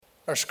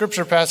Our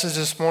scripture passage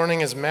this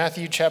morning is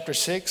Matthew chapter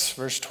 6,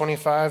 verse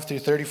 25 through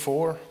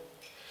 34.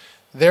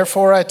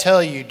 Therefore I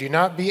tell you, do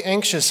not be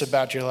anxious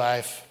about your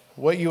life,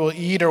 what you will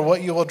eat or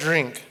what you will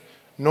drink,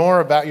 nor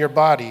about your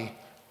body,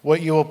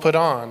 what you will put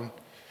on.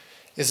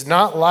 Is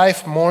not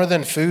life more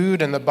than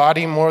food and the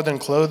body more than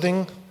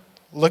clothing?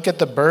 Look at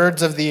the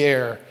birds of the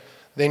air.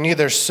 They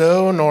neither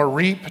sow nor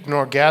reap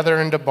nor gather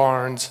into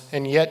barns,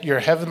 and yet your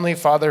heavenly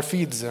Father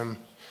feeds them.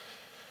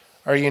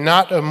 Are you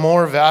not of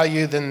more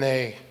value than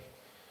they?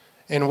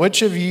 And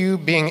which of you,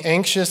 being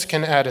anxious,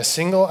 can add a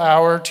single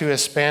hour to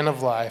his span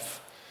of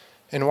life?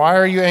 And why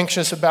are you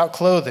anxious about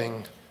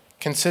clothing?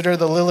 Consider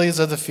the lilies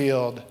of the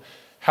field,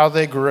 how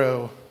they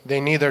grow. They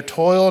neither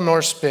toil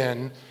nor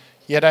spin.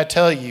 Yet I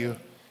tell you,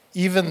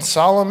 even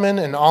Solomon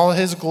in all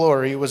his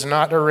glory was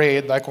not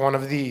arrayed like one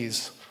of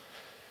these.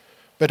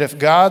 But if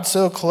God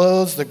so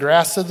clothes the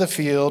grass of the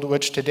field,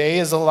 which today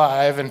is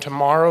alive and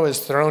tomorrow is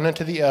thrown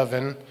into the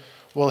oven,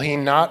 will he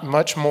not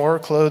much more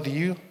clothe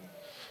you?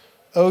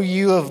 O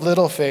you of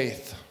little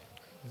faith,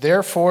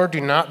 therefore do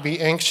not be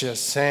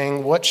anxious,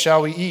 saying, what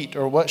shall we eat,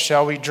 or what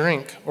shall we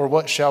drink, or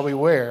what shall we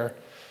wear?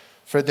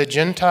 For the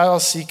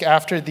Gentiles seek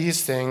after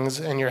these things,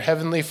 and your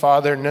heavenly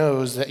Father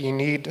knows that you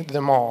need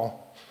them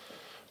all.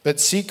 But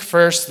seek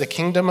first the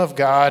kingdom of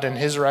God and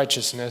his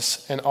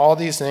righteousness, and all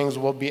these things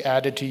will be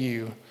added to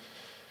you.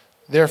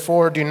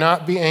 Therefore do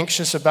not be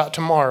anxious about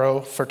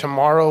tomorrow, for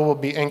tomorrow will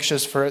be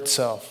anxious for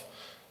itself.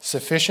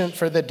 Sufficient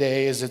for the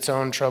day is its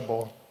own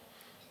trouble.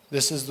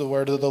 This is the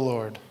word of the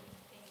Lord.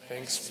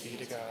 Thanks be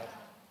to God.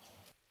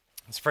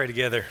 Let's pray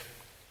together.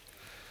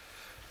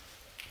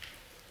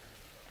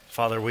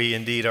 Father, we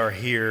indeed are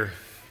here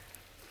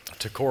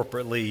to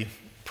corporately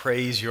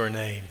praise your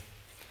name.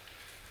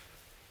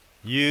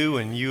 You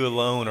and you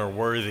alone are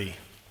worthy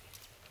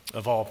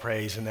of all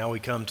praise. And now we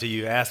come to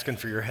you asking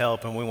for your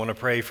help, and we want to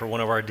pray for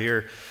one of our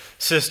dear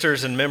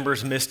sisters and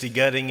members, Misty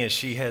Gutting, as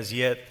she has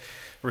yet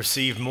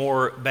received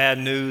more bad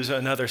news,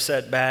 another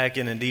setback,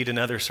 and indeed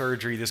another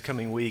surgery this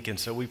coming week. And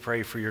so we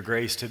pray for your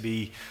grace to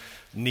be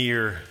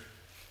near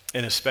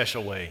in a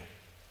special way.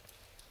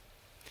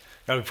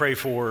 God, we pray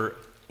for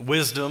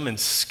wisdom and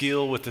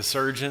skill with the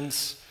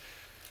surgeons.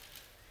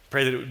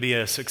 Pray that it would be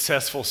a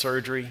successful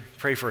surgery.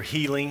 Pray for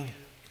healing.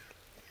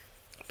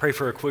 Pray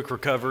for a quick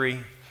recovery.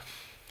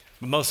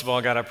 But most of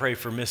all, God, I pray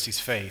for Misty's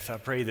faith. I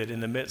pray that in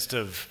the midst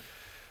of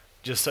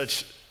just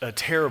such a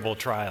terrible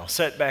trial,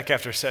 setback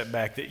after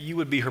setback, that you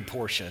would be her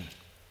portion,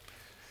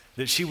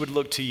 that she would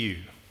look to you,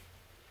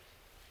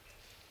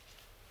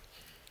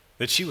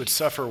 that she would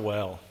suffer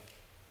well,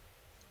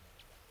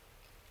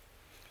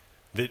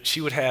 that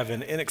she would have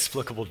an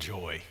inexplicable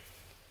joy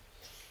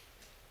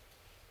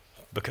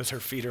because her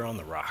feet are on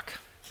the rock.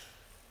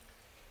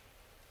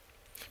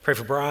 Pray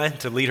for Brian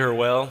to lead her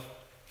well.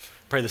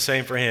 Pray the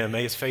same for him.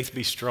 May his faith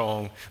be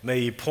strong. May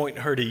he point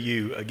her to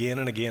you again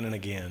and again and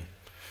again.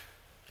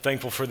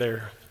 Thankful for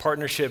their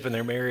partnership and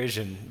their marriage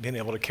and being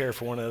able to care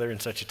for one another in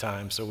such a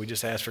time. So we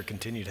just ask for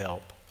continued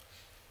help.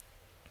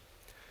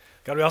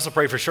 God, we also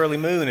pray for Shirley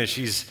Moon as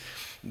she's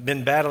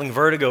been battling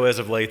vertigo as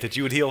of late, that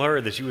you would heal her,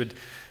 that you would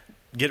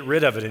get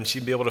rid of it and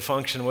she'd be able to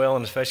function well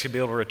and especially be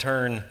able to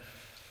return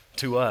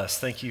to us.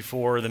 Thank you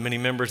for the many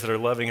members that are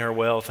loving her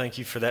well. Thank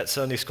you for that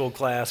Sunday school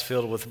class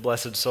filled with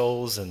blessed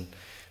souls, and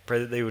pray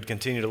that they would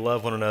continue to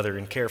love one another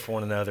and care for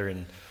one another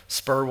and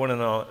spur one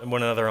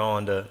another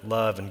on to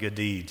love and good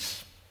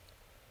deeds.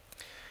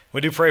 We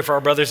do pray for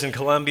our brothers in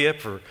Columbia,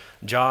 for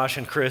Josh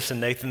and Chris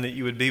and Nathan, that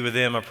you would be with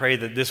them. I pray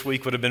that this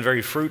week would have been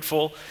very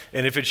fruitful,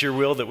 and if it's your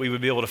will, that we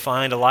would be able to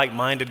find a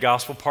like-minded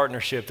gospel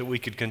partnership, that we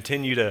could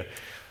continue to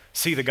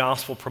see the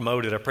gospel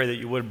promoted. I pray that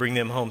you would bring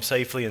them home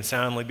safely and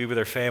soundly, be with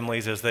their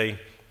families as they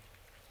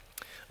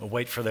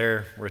wait for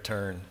their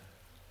return.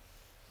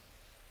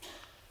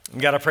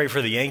 And God, I pray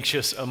for the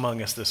anxious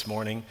among us this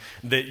morning,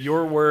 that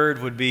your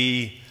word would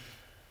be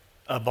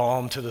a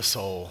balm to the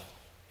soul,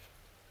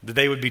 that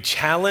they would be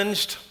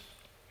challenged,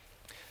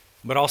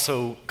 but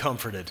also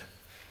comforted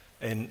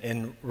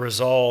and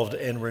resolved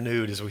and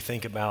renewed as we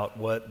think about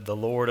what the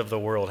Lord of the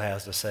world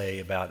has to say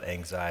about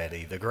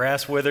anxiety. The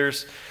grass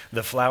withers,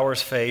 the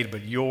flowers fade,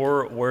 but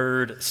your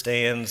word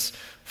stands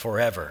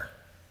forever.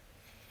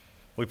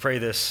 We pray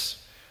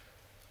this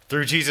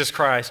through Jesus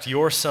Christ,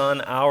 your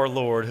Son, our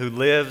Lord, who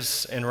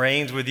lives and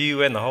reigns with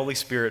you and the Holy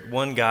Spirit,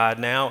 one God,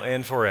 now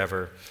and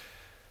forever.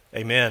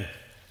 Amen.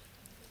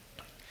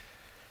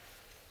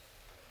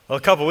 Well,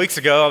 a couple weeks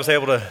ago, I was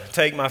able to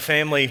take my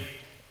family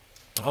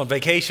on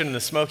vacation in the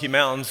Smoky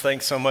Mountains.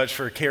 Thanks so much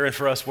for caring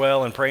for us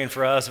well and praying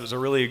for us. It was a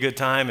really good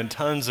time and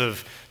tons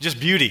of just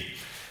beauty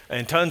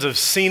and tons of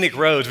scenic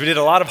roads. We did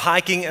a lot of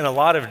hiking and a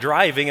lot of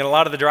driving. And a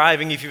lot of the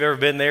driving, if you've ever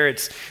been there,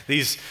 it's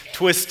these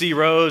twisty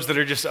roads that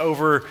are just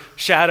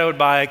overshadowed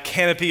by a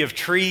canopy of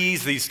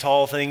trees, these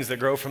tall things that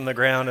grow from the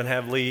ground and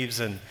have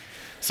leaves. And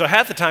so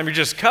half the time you're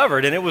just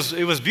covered, and it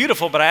was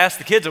beautiful. But I asked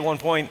the kids at one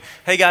point,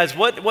 hey guys,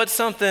 what's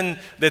something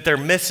that they're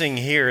missing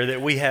here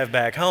that we have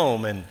back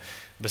home? And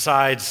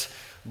besides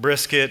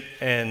brisket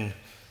and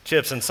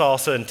chips and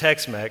salsa and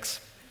Tex-Mex,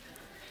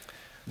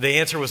 the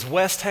answer was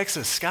West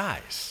Texas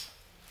skies.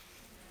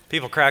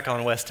 People crack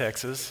on West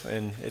Texas,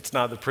 and it's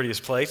not the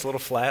prettiest place, a little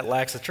flat,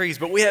 lacks of trees,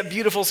 but we have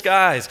beautiful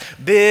skies,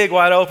 big,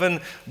 wide open,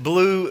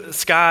 blue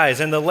skies,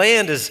 and the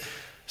land is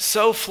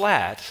so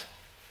flat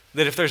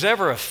that if there's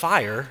ever a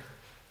fire,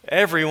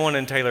 everyone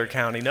in Taylor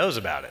County knows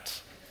about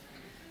it.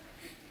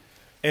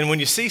 And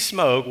when you see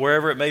smoke,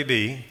 wherever it may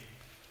be,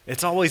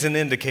 it's always an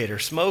indicator.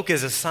 Smoke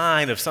is a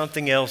sign of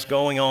something else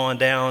going on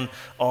down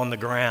on the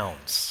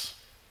grounds.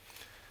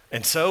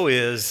 And so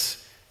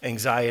is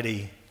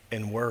anxiety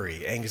and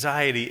worry.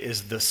 Anxiety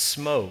is the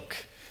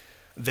smoke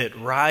that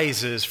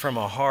rises from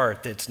a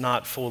heart that's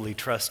not fully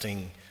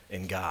trusting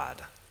in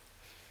God.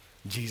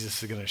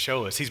 Jesus is going to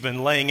show us. He's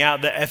been laying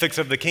out the ethics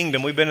of the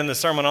kingdom. We've been in the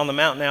Sermon on the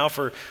Mount now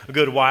for a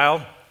good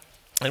while,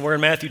 and we're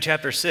in Matthew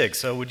chapter 6.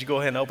 So would you go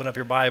ahead and open up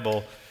your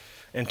Bible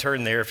and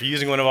turn there. If you're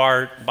using one of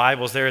our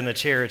Bibles there in the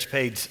chair, it's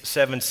page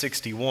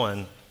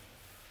 761.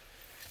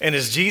 And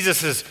as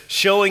Jesus is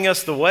showing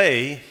us the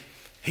way,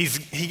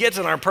 he gets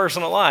in our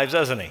personal lives,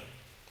 doesn't he?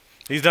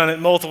 He's done it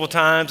multiple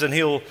times, and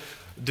he'll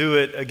do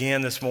it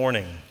again this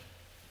morning.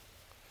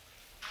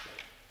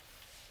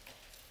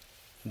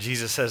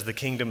 Jesus says the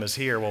kingdom is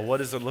here. Well, what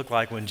does it look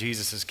like when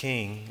Jesus is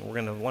king? We're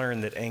going to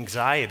learn that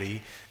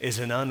anxiety is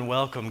an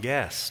unwelcome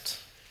guest.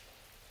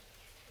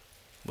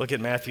 Look at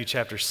Matthew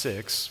chapter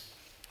 6,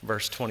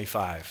 verse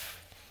 25.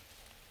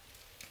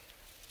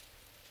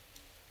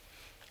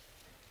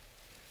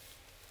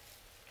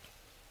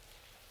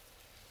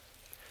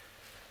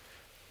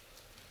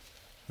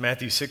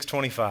 Matthew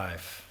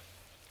 6:25.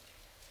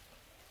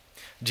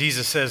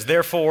 Jesus says,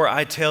 "Therefore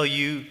I tell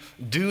you,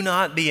 do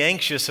not be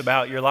anxious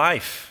about your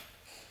life,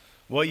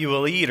 what you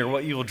will eat or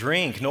what you will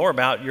drink, nor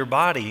about your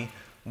body,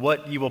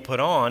 what you will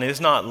put on.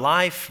 Is not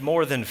life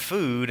more than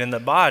food, and the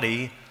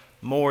body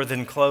more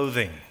than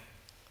clothing?"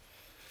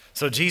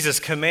 So Jesus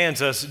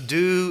commands us,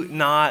 do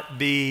not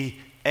be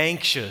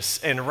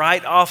anxious. And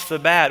right off the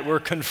bat,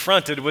 we're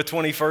confronted with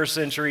 21st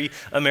century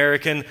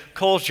American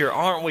culture,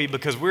 aren't we?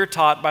 Because we're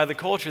taught by the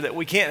culture that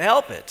we can't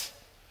help it.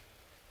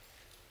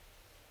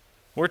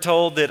 We're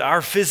told that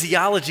our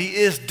physiology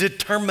is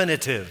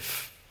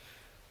determinative.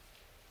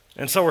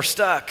 And so we're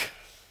stuck.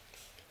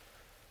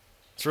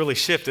 It's really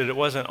shifted. It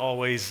wasn't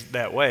always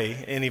that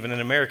way. And even in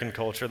American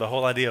culture, the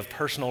whole idea of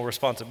personal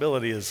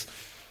responsibility is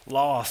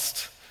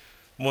lost.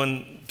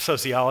 One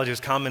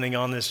sociologist commenting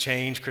on this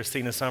change,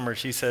 Christina Summers,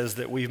 she says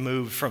that we've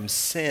moved from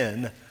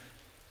sin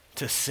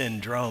to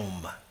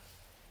syndrome.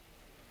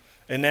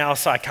 And now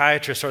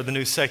psychiatrists are the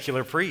new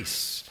secular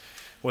priests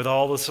with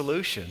all the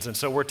solutions. And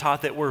so we're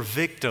taught that we're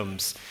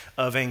victims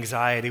of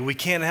anxiety. We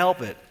can't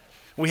help it.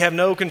 We have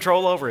no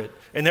control over it.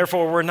 And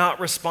therefore, we're not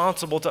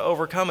responsible to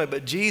overcome it.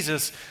 But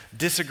Jesus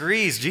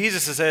disagrees.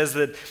 Jesus says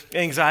that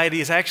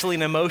anxiety is actually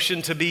an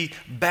emotion to be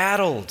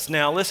battled.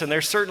 Now, listen,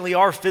 there certainly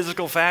are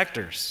physical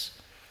factors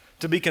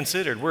to be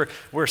considered.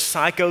 We're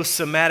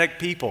psychosomatic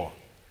people.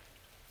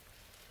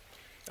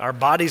 Our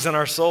bodies and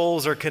our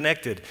souls are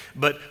connected.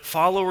 But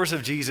followers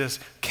of Jesus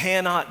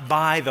cannot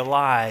buy the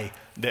lie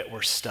that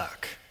we're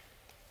stuck,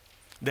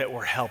 that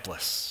we're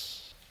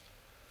helpless.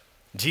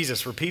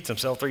 Jesus repeats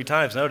himself 3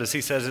 times. Notice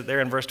he says it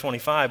there in verse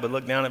 25, but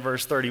look down at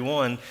verse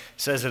 31. He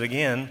says it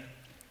again.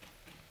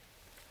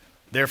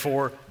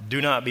 Therefore,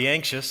 do not be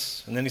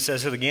anxious. And then he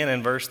says it again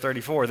in verse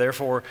 34.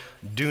 Therefore,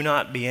 do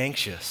not be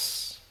anxious.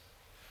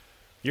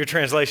 Your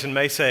translation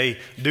may say,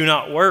 do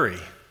not worry,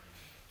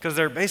 because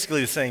they're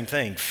basically the same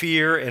thing.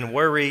 Fear and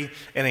worry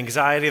and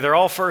anxiety, they're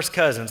all first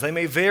cousins. They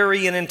may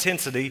vary in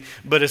intensity,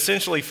 but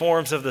essentially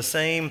forms of the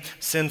same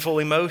sinful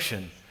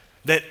emotion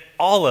that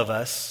all of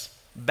us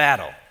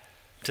battle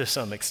to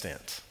some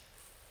extent.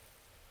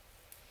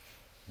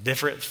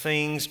 Different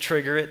things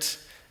trigger it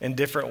in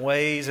different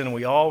ways, and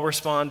we all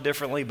respond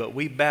differently, but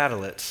we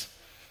battle it,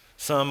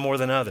 some more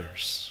than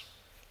others.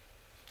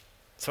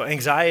 So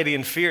anxiety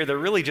and fear, they're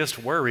really just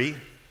worry,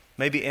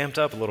 maybe amped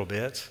up a little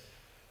bit.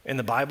 And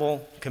the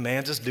Bible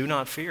commands us, do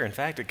not fear. In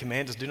fact, it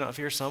commands us, do not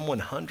fear some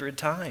 100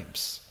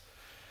 times.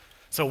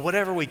 So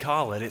whatever we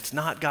call it, it's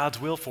not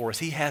God's will for us.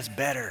 He has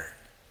better.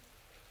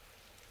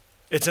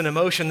 It's an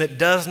emotion that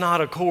does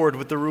not accord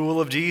with the rule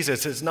of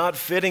Jesus. It's not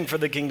fitting for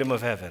the kingdom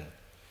of heaven.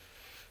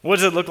 What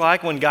does it look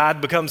like when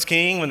God becomes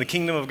king, when the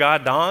kingdom of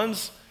God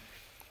dawns?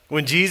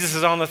 When Jesus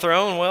is on the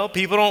throne? Well,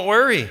 people don't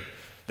worry.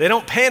 They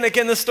don't panic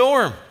in the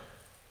storm,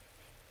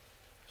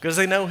 because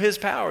they know his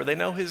power, they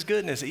know his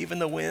goodness. Even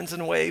the winds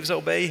and waves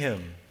obey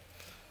him.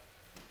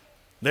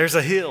 There's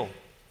a hill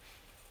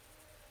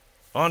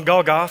on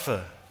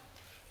Golgotha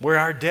where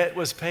our debt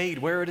was paid,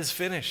 where it is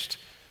finished.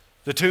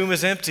 The tomb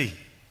is empty.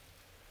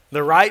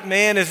 The right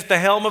man is at the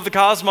helm of the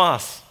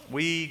cosmos.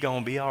 We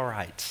gonna be all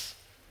right.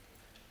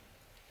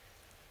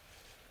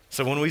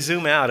 So when we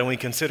zoom out and we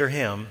consider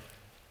him,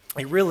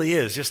 it really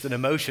is just an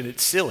emotion.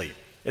 It's silly.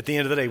 At the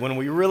end of the day, when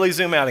we really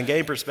zoom out and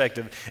gain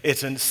perspective,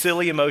 it's a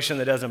silly emotion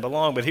that doesn't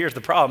belong. But here's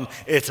the problem.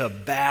 It's a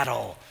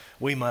battle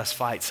we must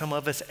fight, some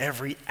of us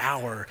every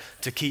hour,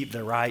 to keep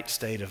the right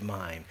state of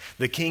mind.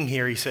 The king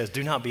here, he says,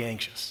 do not be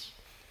anxious.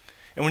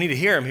 And we need to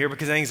hear him here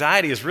because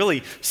anxiety is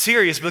really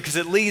serious because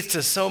it leads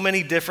to so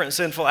many different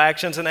sinful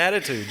actions and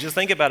attitudes. Just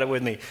think about it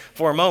with me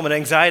for a moment.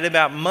 Anxiety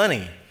about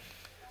money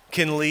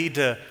can lead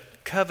to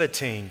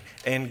coveting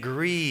and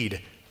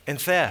greed and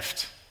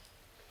theft.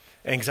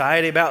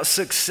 Anxiety about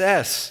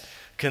success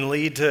can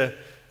lead to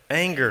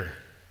anger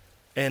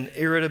and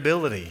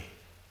irritability.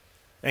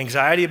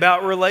 Anxiety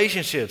about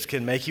relationships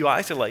can make you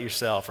isolate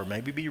yourself or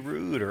maybe be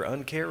rude or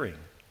uncaring.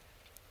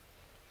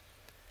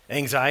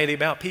 Anxiety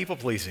about people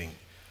pleasing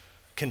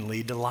can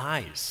lead to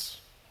lies,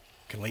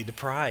 can lead to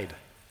pride,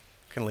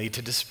 can lead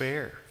to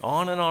despair,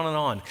 on and on and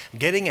on.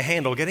 Getting a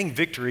handle, getting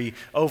victory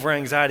over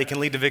anxiety can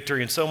lead to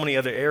victory in so many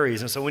other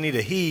areas. And so we need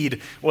to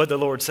heed what the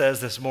Lord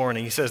says this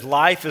morning. He says,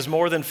 life is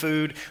more than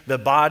food, the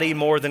body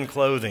more than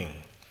clothing.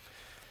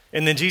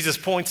 And then Jesus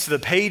points to the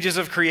pages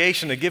of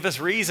creation to give us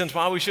reasons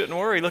why we shouldn't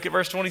worry. Look at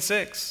verse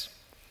 26.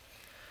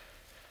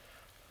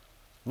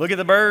 Look at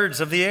the birds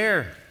of the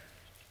air.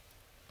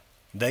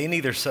 They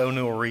neither sow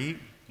nor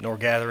reap, nor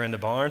gather into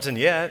barns, and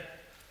yet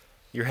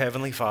your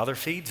heavenly Father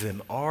feeds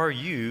them. Are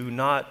you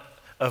not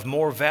of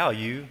more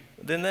value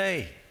than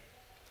they?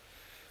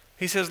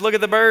 He says, look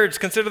at the birds.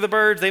 Consider the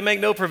birds. They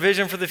make no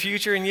provision for the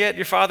future, and yet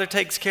your Father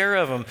takes care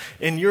of them.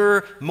 And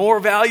you're more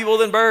valuable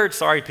than birds.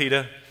 Sorry,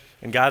 PETA.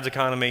 In God's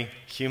economy,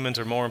 humans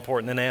are more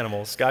important than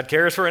animals. God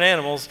cares for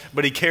animals,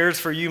 but he cares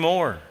for you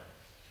more.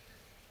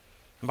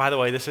 And by the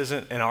way, this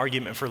isn't an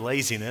argument for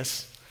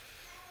laziness.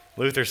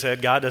 Luther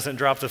said God doesn't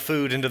drop the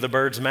food into the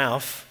bird's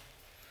mouth.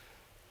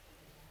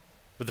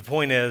 But the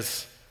point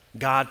is,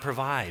 God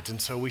provides,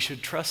 and so we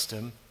should trust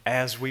him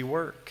as we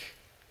work.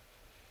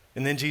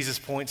 And then Jesus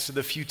points to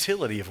the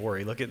futility of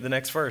worry. Look at the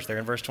next verse there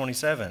in verse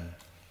 27.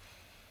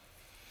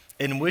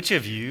 And which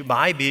of you,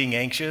 by being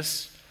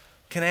anxious,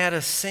 can add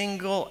a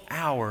single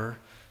hour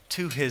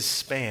to his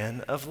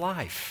span of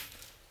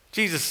life?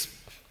 Jesus,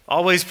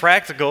 always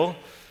practical.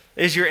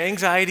 Is your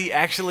anxiety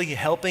actually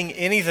helping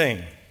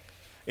anything?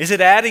 Is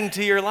it adding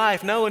to your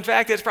life? No, in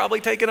fact, it's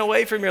probably taken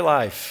away from your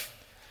life.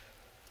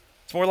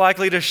 It's more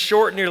likely to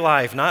shorten your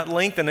life, not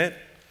lengthen it.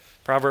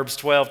 Proverbs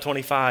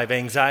 12:25,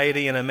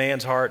 anxiety in a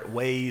man's heart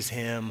weighs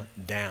him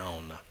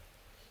down.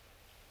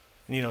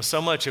 And you know,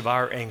 so much of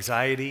our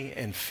anxiety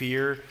and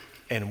fear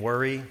and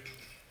worry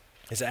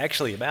is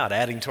actually about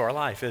adding to our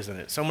life, isn't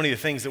it? So many of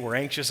the things that we're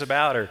anxious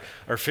about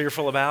or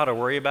fearful about or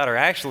worry about are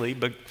actually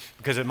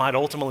because it might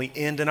ultimately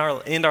end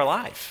our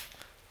life.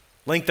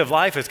 Length of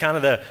life is kind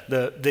of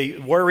the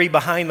worry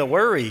behind the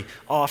worry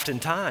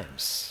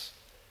oftentimes.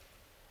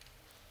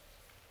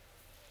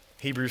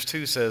 Hebrews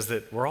 2 says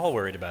that we're all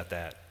worried about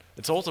that.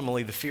 It's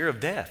ultimately the fear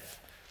of death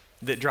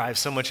that drives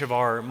so much of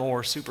our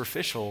more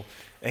superficial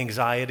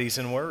anxieties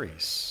and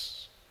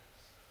worries.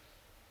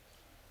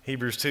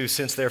 Hebrews 2,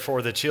 since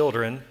therefore the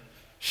children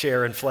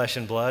share in flesh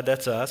and blood,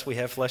 that's us, we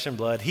have flesh and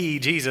blood. He,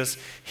 Jesus,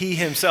 he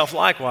himself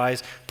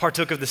likewise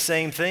partook of the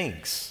same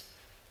things.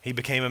 He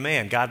became a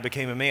man. God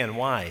became a man.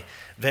 Why?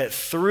 That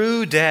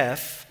through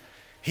death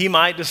he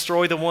might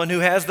destroy the one who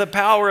has the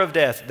power of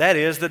death, that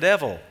is, the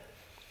devil,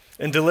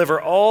 and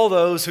deliver all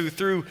those who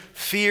through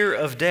fear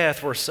of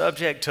death were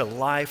subject to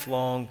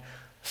lifelong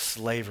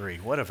slavery.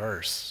 What a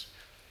verse.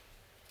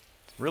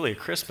 Really a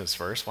Christmas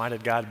verse. Why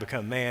did God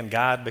become man?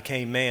 God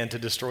became man to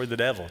destroy the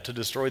devil, to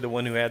destroy the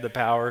one who had the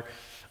power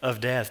of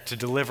death, to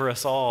deliver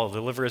us all,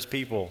 deliver his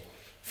people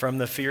from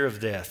the fear of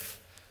death,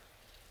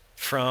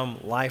 from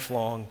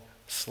lifelong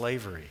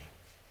slavery.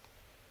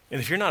 And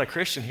if you're not a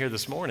Christian here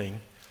this morning,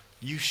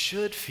 you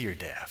should fear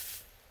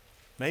death,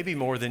 maybe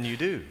more than you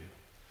do.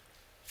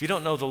 If you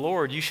don't know the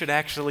Lord, you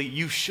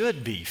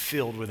should be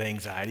filled with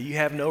anxiety. You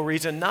have no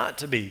reason not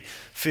to be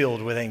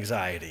filled with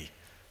anxiety.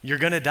 You're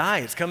going to die.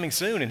 It's coming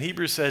soon. And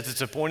Hebrews says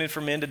it's appointed for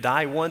men to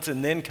die once,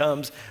 and then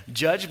comes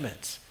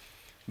judgment.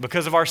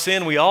 Because of our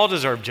sin, we all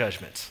deserve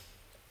judgment.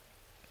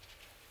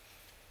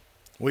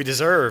 We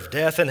deserve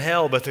death and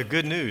hell, but the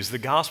good news, the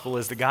gospel,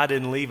 is that God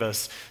didn't leave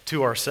us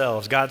to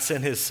ourselves. God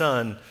sent his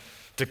Son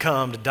to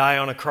come, to die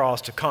on a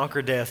cross, to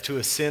conquer death, to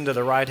ascend to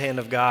the right hand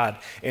of God.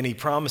 And he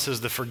promises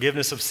the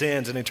forgiveness of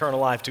sins and eternal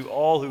life to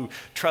all who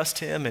trust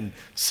him and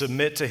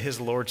submit to his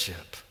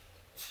lordship.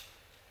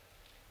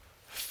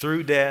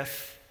 Through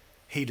death,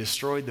 he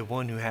destroyed the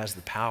one who has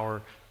the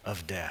power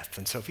of death.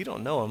 And so if you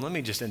don't know him, let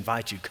me just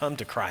invite you, come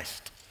to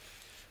Christ.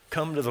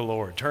 Come to the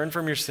Lord. Turn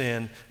from your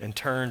sin and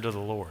turn to the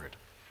Lord.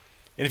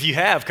 And if you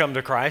have come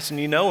to Christ and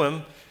you know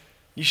him,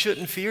 you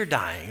shouldn't fear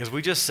dying. As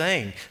we just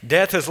sang,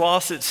 death has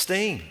lost its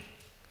sting.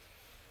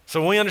 So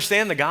when we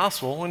understand the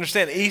gospel, we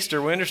understand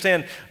Easter, we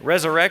understand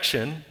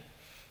resurrection,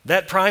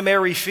 that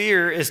primary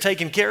fear is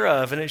taken care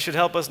of, and it should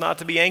help us not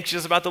to be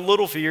anxious about the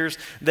little fears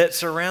that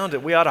surround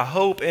it. We ought to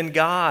hope in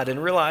God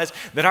and realize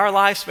that our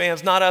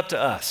lifespan's not up to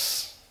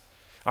us.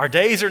 Our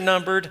days are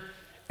numbered,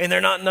 and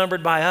they're not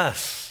numbered by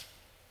us.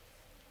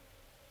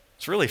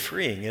 It's really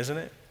freeing, isn't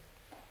it?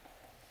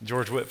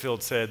 George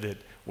Whitefield said that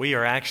we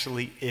are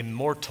actually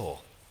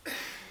immortal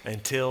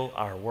until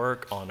our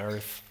work on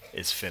earth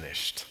is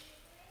finished.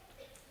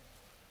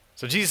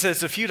 So Jesus says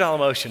it's a futile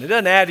motion. It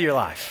doesn't add to your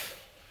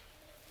life.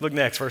 Look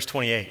next, verse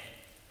 28,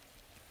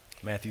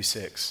 Matthew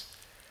 6.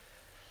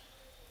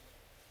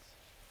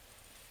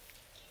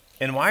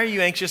 And why are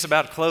you anxious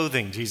about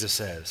clothing, Jesus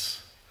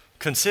says?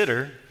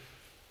 Consider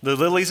the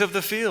lilies of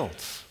the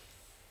fields,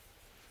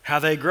 how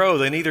they grow.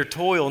 They neither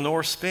toil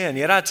nor spin.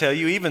 Yet I tell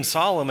you, even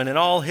Solomon in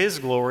all his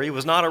glory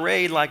was not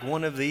arrayed like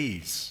one of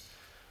these.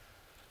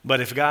 But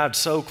if God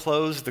so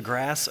clothes the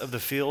grass of the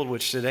field,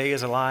 which today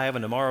is alive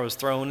and tomorrow is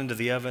thrown into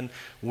the oven,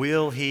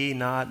 will he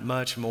not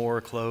much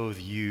more clothe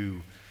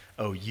you,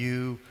 O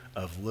you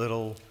of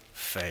little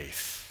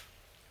faith?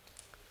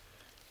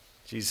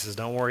 Jesus says,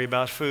 don't worry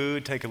about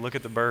food. Take a look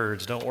at the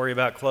birds. Don't worry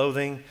about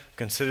clothing.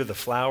 Consider the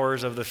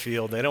flowers of the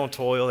field. They don't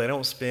toil, they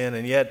don't spin,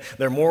 and yet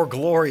they're more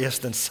glorious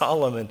than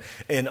Solomon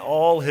in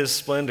all his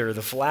splendor.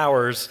 The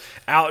flowers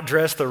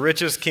outdress the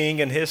richest king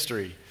in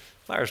history.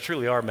 Flowers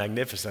truly are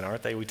magnificent,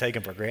 aren't they? We take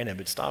them for granted,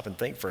 but stop and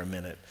think for a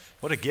minute.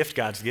 What a gift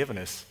God's given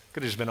us.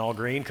 Could have just been all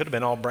green, could have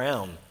been all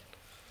brown.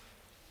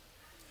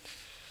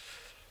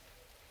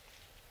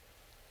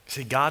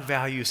 See, God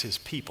values his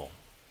people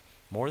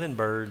more than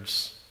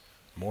birds,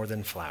 more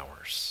than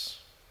flowers.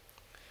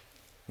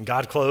 And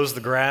God clothes the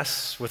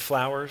grass with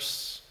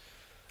flowers,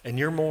 and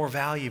you're more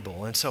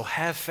valuable. And so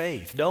have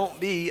faith. Don't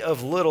be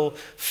of little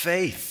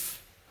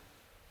faith.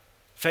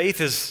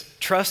 Faith is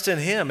trust in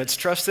him. It's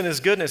trust in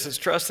his goodness. It's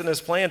trust in his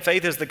plan.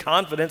 Faith is the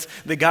confidence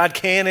that God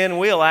can and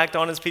will act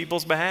on his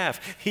people's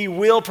behalf. He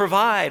will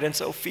provide, and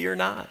so fear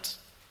not.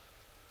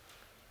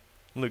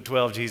 In Luke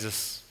 12,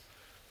 Jesus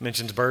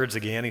mentions birds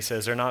again. He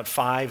says, "Are not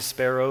 5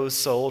 sparrows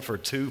sold for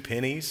 2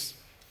 pennies?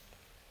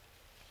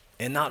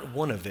 And not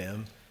one of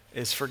them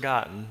is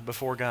forgotten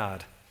before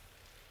God.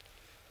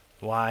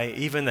 Why,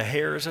 even the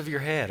hairs of your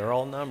head are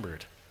all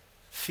numbered.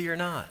 Fear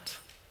not.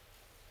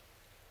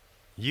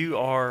 You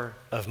are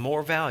of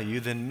more value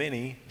than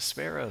many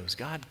sparrows."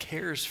 God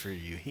cares for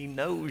you. He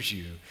knows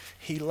you.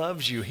 He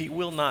loves you. He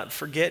will not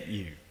forget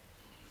you.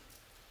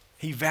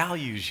 He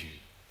values you.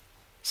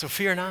 So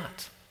fear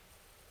not.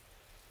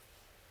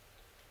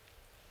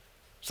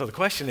 So the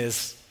question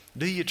is,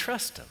 do you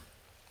trust him?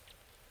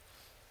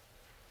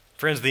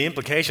 Friends, the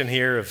implication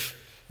here of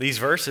these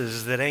verses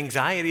is that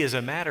anxiety is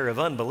a matter of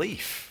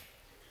unbelief.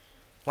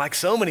 Like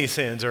so many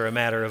sins are a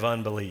matter of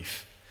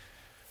unbelief.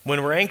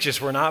 When we're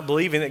anxious, we're not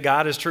believing that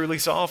God is truly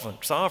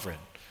sovereign.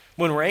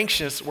 When we're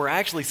anxious, we're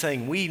actually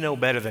saying we know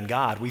better than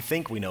God. We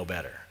think we know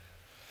better.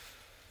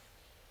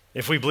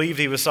 If we believed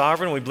he was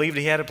sovereign, we believed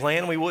he had a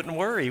plan, we wouldn't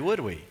worry, would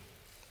we?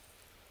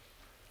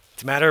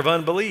 It's a matter of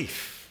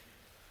unbelief.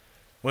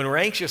 When we're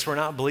anxious, we're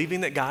not believing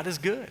that God is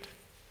good.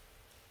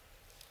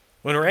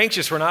 When we're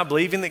anxious, we're not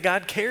believing that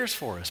God cares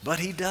for us, but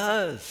he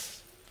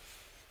does.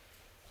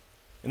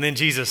 And then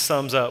Jesus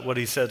sums up what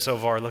he said so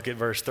far. Look at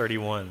verse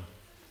 31.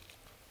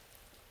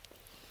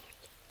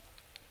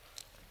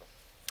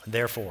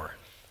 Therefore,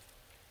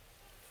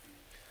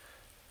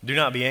 do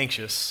not be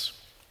anxious,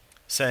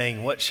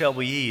 saying, what shall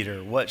we eat,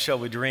 or what shall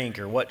we drink,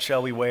 or what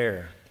shall we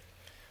wear?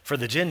 For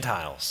the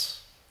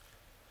Gentiles,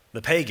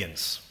 the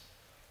pagans,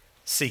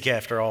 seek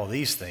after all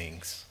these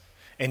things,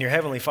 and your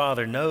heavenly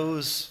Father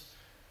knows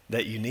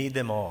that you need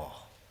them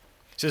all.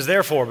 He says,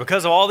 therefore,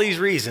 because of all these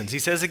reasons, he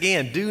says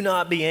again, do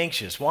not be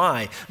anxious.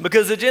 Why?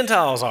 Because the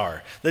Gentiles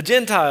are. The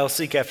Gentiles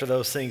seek after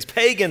those things.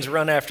 Pagans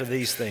run after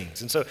these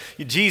things. And so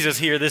Jesus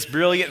here, this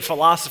brilliant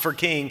philosopher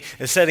king,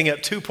 is setting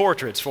up 2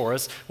 portraits for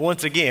us.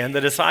 Once again, the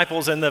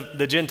disciples and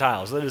the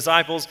Gentiles, the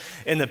disciples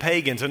and the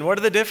pagans. And what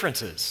are the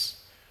differences?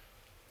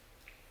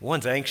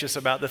 One's anxious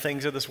about the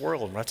things of this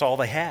world. That's all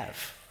they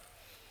have.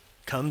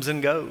 Comes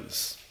and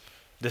goes.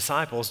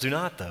 Disciples do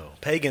not, though.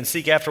 Pagans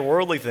seek after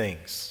worldly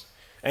things.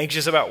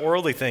 Anxious about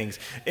worldly things.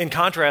 In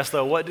contrast,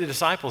 though, what do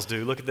disciples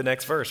do? Look at the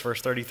next verse,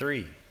 verse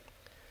 33.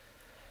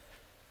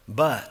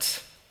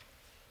 But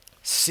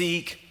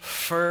seek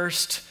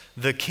first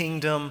the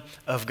kingdom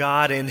of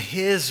God and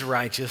his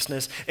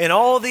righteousness, and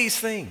all these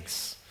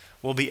things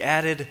will be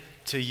added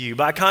to you.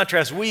 By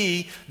contrast,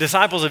 we,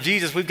 disciples of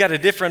Jesus, we've got a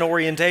different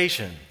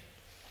orientation.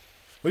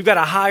 We've got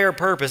a higher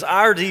purpose.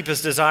 Our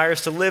deepest desire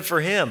is to live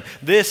for him.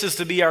 This is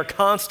to be our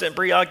constant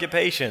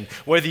preoccupation,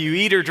 whether you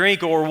eat or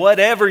drink or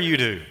whatever you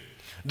do.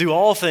 Do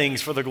all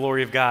things for the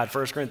glory of God,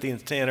 1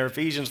 Corinthians 10 or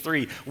Ephesians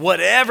 3.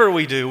 Whatever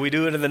we do it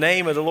in the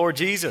name of the Lord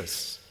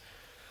Jesus.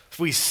 If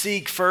we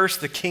seek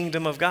first the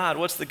kingdom of God.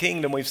 What's the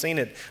kingdom? We've seen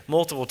it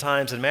multiple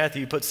times in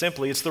Matthew. Put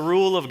simply, it's the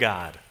rule of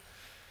God.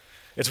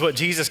 It's what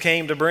Jesus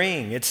came to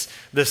bring. It's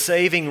the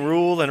saving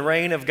rule and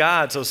reign of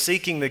God. So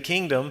seeking the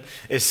kingdom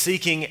is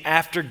seeking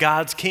after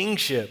God's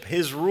kingship,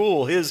 his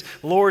rule, his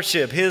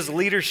lordship, his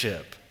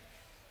leadership.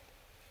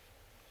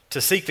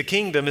 To seek the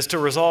kingdom is to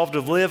resolve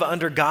to live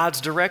under God's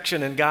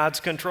direction and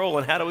God's control.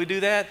 And how do we do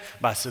that?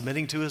 By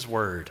submitting to his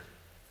word.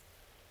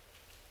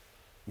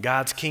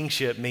 God's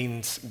kingship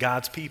means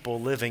God's people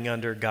living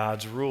under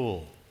God's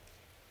rule.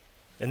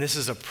 And this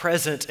is a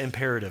present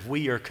imperative.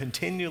 We are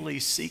continually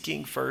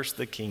seeking first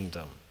the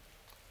kingdom.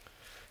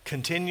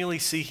 Continually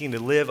seeking to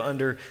live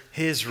under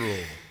his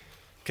rule.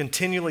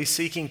 Continually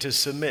seeking to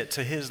submit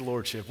to his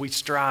lordship. We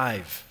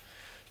strive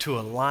to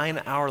align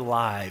our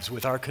lives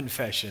with our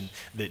confession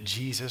that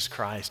Jesus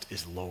Christ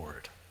is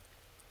Lord.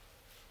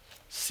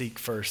 Seek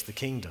first the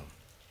kingdom.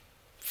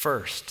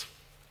 First.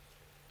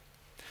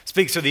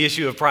 Speaks to the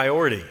issue of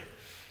priority.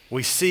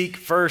 We seek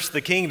first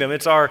the kingdom.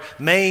 It's our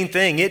main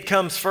thing. It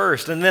comes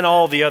first, and then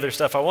all the other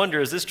stuff. I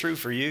wonder, is this true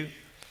for you?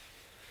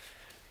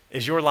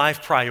 Is your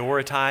life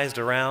prioritized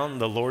around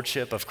the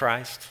lordship of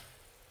Christ?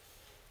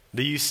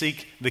 Do you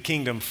seek the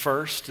kingdom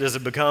first? Does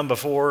it become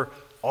before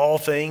all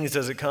things?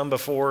 Does it come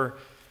before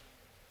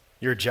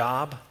your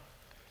job?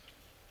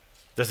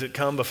 Does it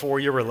come before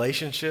your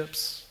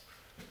relationships?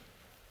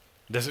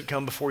 Does it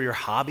come before your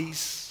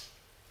hobbies?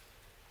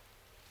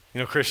 You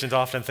know, Christians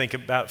often think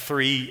about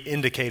 3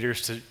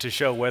 indicators to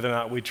show whether or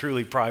not we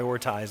truly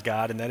prioritize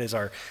God, and that is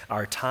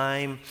our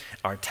time,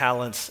 our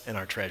talents, and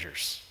our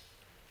treasures.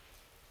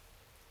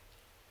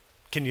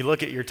 Can you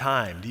look at your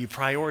time? Do you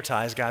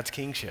prioritize God's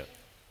kingship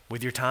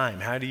with your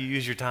time? How do you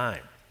use your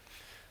time?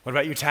 What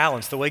about your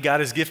talents, the way God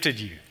has gifted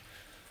you?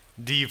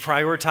 Do you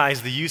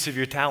prioritize the use of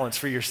your talents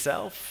for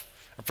yourself,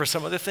 or for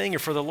some other thing, or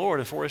for the Lord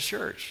and for His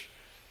church?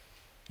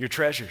 Your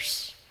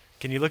treasures.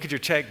 Can you look at your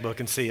checkbook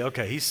and see,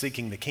 okay, he's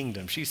seeking the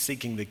kingdom, she's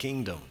seeking the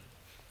kingdom?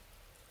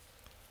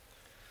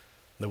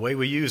 The way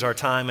we use our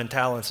time and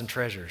talents and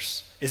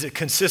treasures, is it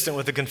consistent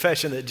with the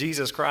confession that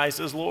Jesus Christ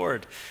is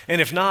Lord?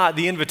 And if not,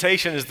 the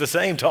invitation is the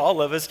same to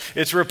all of us.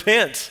 It's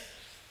repent.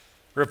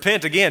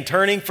 Repent again,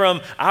 turning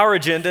from our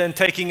agenda and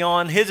taking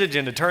on His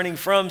agenda, turning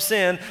from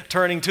sin,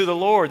 turning to the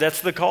Lord.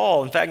 That's the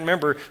call. In fact,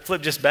 remember,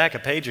 flip just back a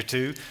page or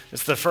two.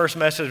 It's the first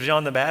message of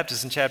John the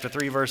Baptist in chapter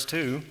 3, verse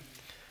 2.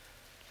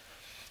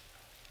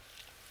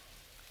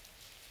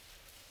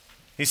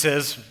 He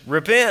says,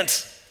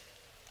 repent,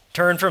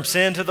 turn from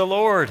sin to the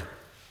Lord,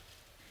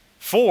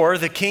 for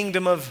the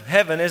kingdom of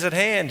heaven is at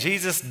hand.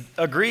 Jesus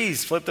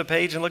agrees. Flip the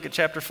page and look at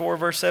chapter 4,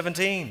 verse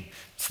 17.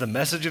 It's the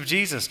message of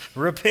Jesus.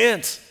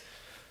 Repent,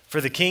 for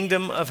the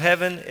kingdom of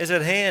heaven is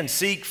at hand.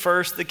 Seek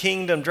first the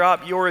kingdom.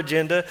 Drop your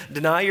agenda,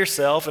 deny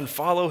yourself, and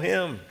follow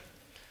Him.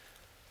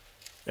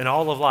 In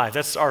all of life.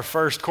 That's our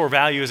first core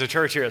value as a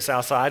church here at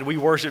Southside. We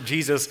worship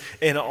Jesus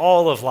in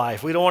all of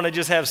life. We don't want to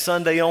just have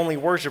Sunday-only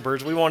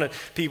worshipers. We want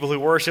people who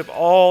worship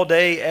all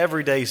day,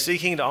 every day,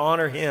 seeking to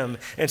honor Him.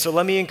 And so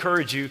let me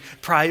encourage you,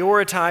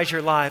 prioritize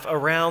your life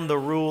around the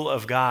rule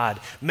of God.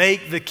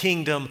 Make the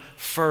kingdom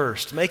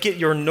first. Make it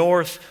your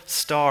North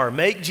Star.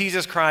 Make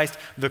Jesus Christ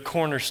the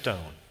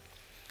cornerstone.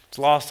 It's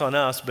lost on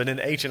us, but in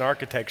ancient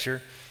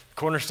architecture,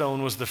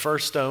 cornerstone was the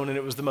first stone, and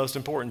it was the most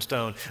important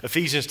stone.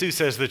 Ephesians 2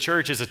 says the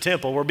church is a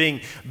temple. We're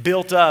being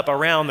built up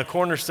around the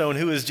cornerstone,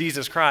 who is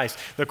Jesus Christ.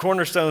 The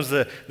cornerstone's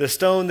the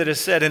stone that is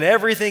set, and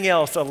everything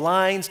else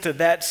aligns to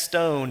that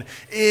stone.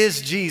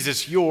 Is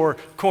Jesus your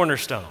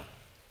cornerstone?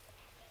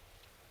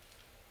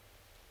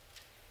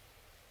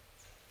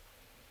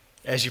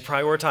 As you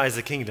prioritize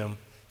the kingdom,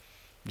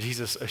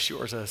 Jesus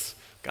assures us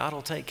God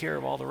will take care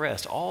of all the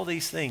rest. All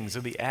these things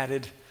will be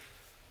added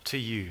to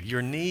you.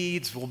 Your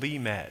needs will be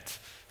met.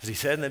 As He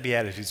said in the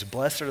Beatitudes,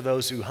 blessed are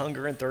those who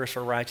hunger and thirst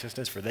for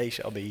righteousness, for they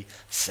shall be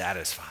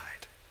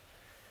satisfied.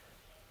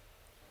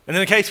 And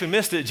in case we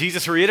missed it,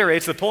 Jesus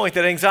reiterates the point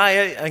that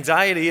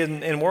anxiety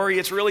and worry,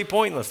 it's really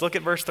pointless. Look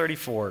at verse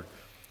 34.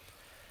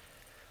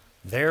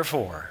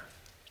 Therefore,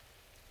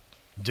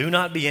 do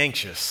not be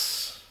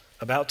anxious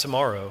about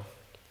tomorrow,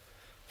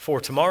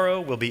 for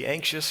tomorrow will be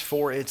anxious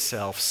for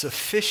itself.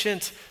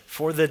 Sufficient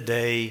for the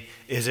day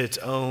is its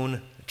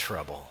own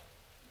trouble.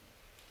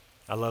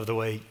 I love the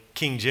way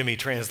King Jimmy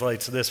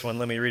translates this one.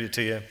 Let me read it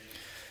to you.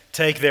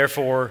 Take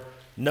therefore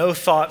no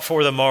thought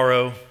for the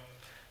morrow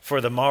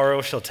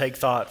shall take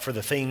thought for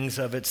the things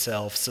of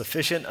itself.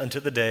 Sufficient unto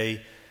the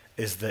day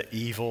is the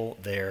evil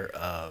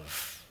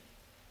thereof.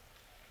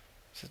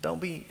 He says,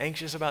 don't be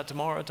anxious about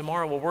tomorrow.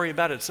 Tomorrow will worry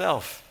about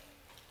itself.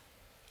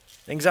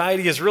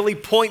 Anxiety is really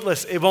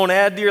pointless. It won't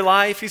add to your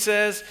life, he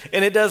says,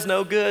 and it does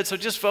no good. So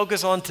just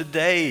focus on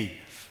today.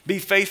 Be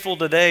faithful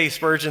today.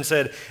 Spurgeon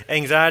said,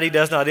 anxiety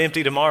does not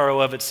empty tomorrow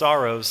of its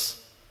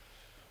sorrows,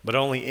 but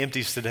only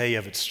empties today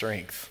of its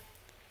strength.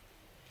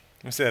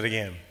 Let me say that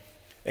again.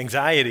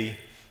 Anxiety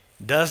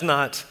does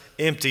not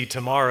empty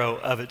tomorrow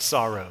of its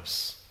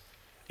sorrows.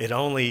 It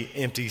only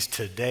empties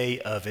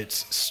today of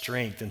its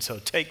strength. And so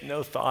take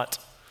no thought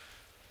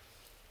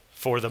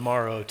for the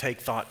morrow. Take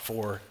thought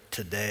for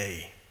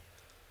today.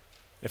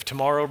 If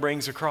tomorrow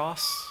brings a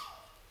cross,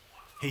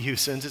 He who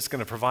sends it's going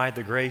to provide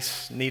the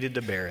grace needed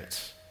to bear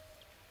it.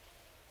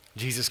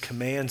 Jesus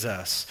commands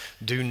us,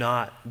 do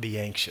not be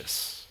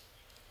anxious.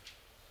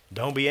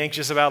 Don't be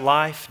anxious about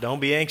life. Don't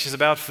be anxious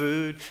about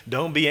food.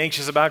 Don't be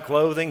anxious about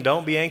clothing.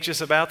 Don't be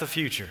anxious about the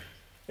future.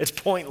 It's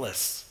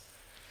pointless.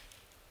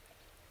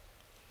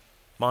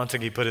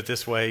 Montague put it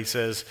this way. He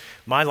says,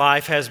 my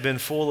life has been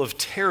full of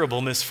terrible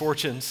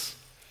misfortunes,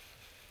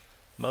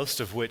 most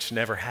of which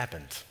never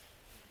happened.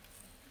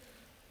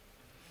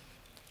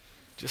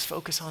 Just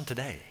focus on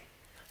today.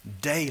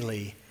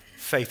 Daily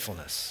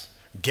faithfulness.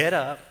 Get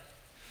up.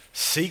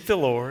 Seek the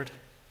Lord,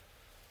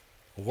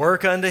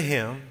 work unto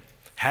Him,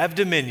 have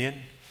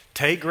dominion,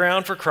 take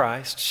ground for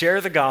Christ, share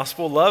the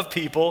gospel, love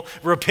people,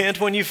 repent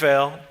when you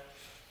fail,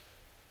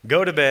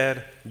 go to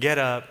bed, get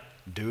up,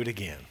 do it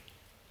again.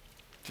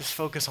 Just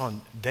focus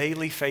on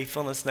daily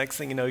faithfulness. Next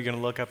thing you know, you're going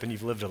to look up and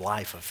you've lived a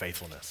life of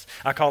faithfulness.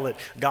 I call it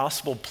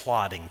gospel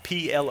plodding,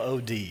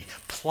 P-L-O-D,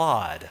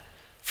 plod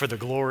for the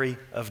glory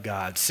of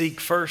God. Seek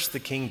first the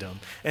kingdom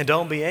and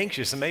don't be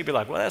anxious. And maybe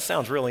like, well, that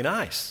sounds really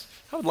nice.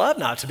 I would love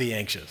not to be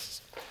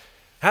anxious.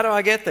 How do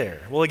I get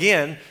there? Well,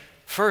 again,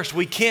 first,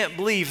 we can't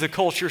believe the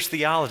culture's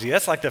theology.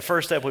 That's like the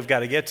first step we've got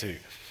to get to.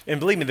 And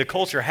believe me, the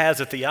culture has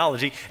a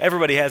theology.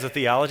 Everybody has a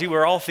theology.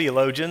 We're all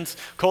theologians.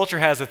 Culture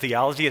has a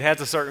theology. It has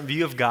a certain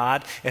view of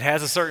God. It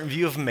has a certain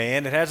view of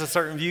man. It has a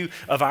certain view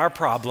of our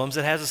problems.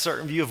 It has a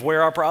certain view of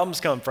where our problems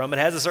come from. It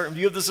has a certain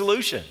view of the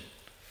solution.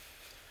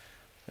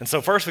 And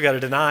so first we got to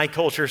deny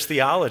culture's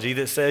theology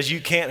that says you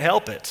can't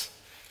help it.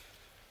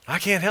 I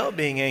can't help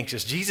being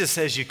anxious. Jesus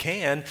says you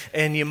can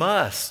and you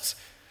must.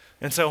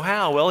 And so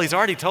how? Well, he's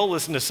already told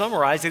us, and to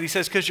summarize it, he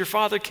says, because your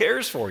Father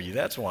cares for you.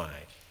 That's why.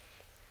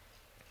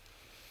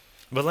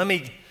 But let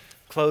me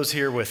close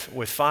here with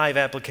 5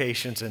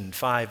 applications and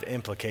 5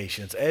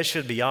 implications. As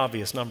should be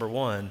obvious, number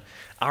 1,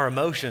 our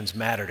emotions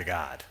matter to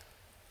God.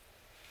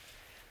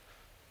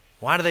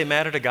 Why do they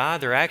matter to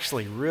God? They're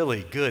actually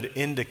really good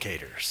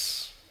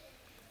indicators.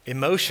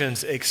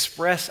 Emotions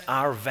express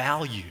our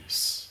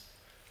values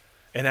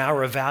and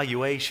our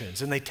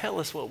evaluations, and they tell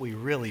us what we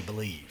really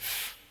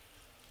believe.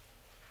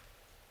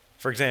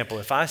 For example,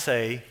 if I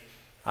say,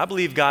 I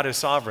believe God is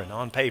sovereign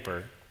on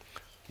paper,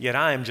 yet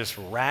I am just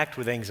racked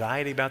with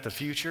anxiety about the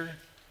future,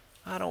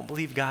 I don't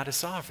believe God is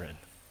sovereign.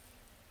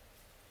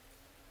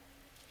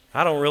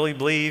 I don't really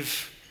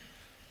believe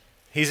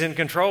He's in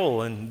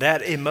control, and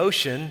that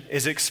emotion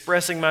is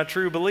expressing my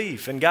true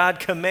belief. And God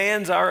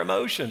commands our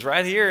emotions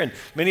right here and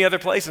many other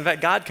places. In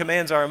fact, God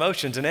commands our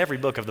emotions in every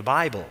book of the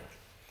Bible.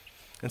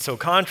 And so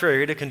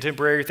contrary to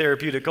contemporary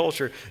therapeutic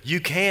culture, you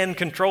can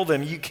control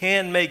them. You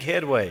can make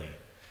headway.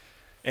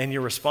 And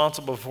you're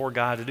responsible before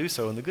God to do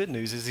so. And the good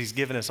news is He's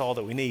given us all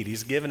that we need.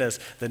 He's given us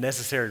the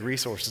necessary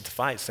resources to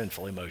fight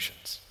sinful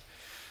emotions.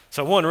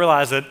 So 1,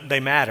 realize that they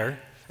matter.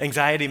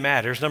 Anxiety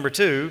matters. Number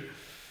 2,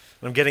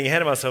 I'm getting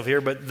ahead of myself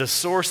here, but the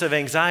source of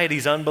anxiety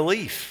is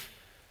unbelief.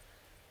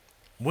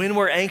 When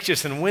we're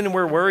anxious and when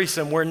we're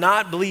worrisome, we're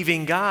not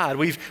believing God.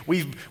 We've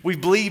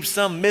believed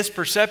some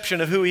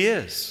misperception of who He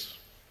is.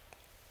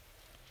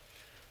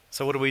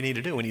 So what do we need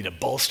to do? We need to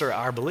bolster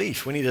our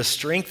belief. We need to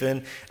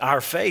strengthen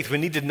our faith. We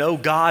need to know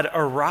God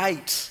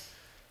aright.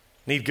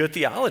 Need good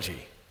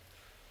theology.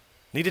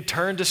 Need to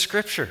turn to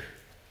Scripture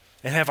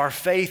and have our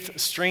faith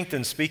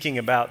strengthened. Speaking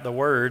about the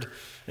Word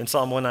in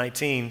Psalm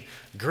 119,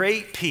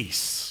 great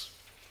peace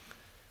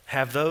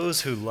have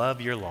those who love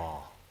your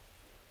law.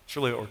 That's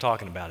really what we're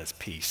talking about is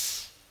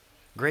peace.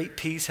 Great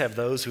peace have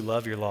those who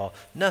love your law.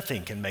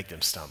 Nothing can make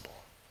them stumble.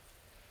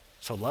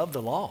 So love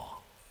the law.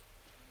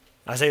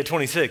 Isaiah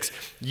 26,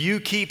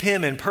 you keep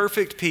him in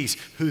perfect peace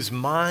whose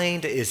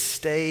mind is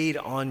stayed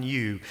on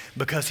you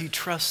because he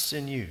trusts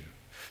in you.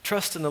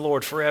 Trust in the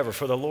Lord forever,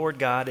 for the Lord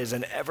God is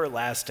an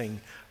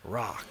everlasting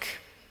rock.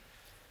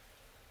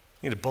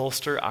 We need to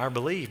bolster our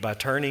belief by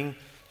turning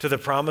to the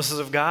promises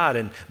of God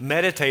and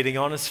meditating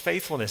on His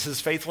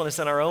faithfulness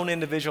in our own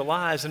individual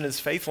lives and His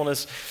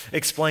faithfulness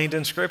explained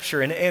in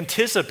Scripture, and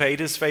anticipate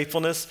His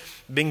faithfulness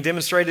being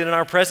demonstrated in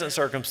our present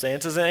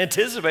circumstances and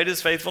anticipate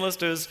His faithfulness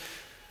to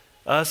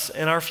us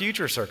in our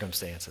future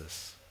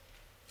circumstances.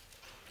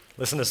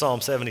 Listen to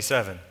Psalm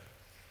 77.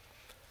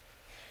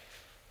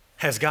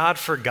 Has God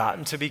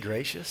forgotten to be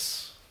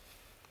gracious?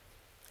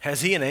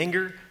 Has He in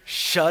anger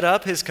shut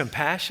up His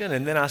compassion?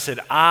 And then I said,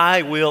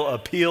 I will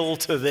appeal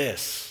to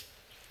this,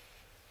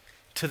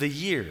 to the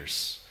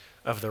years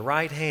of the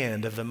right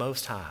hand of the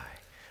Most High.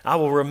 I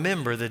will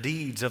remember the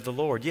deeds of the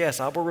Lord. Yes,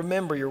 I will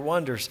remember your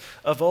wonders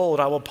of old.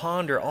 I will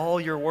ponder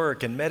all your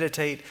work and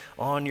meditate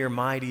on your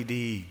mighty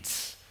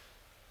deeds.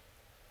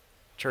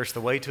 Church,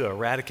 the way to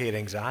eradicate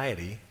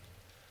anxiety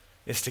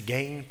is to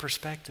gain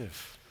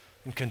perspective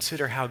and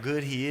consider how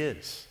good He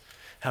is,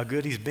 how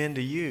good He's been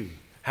to you,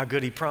 how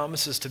good He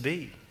promises to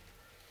be.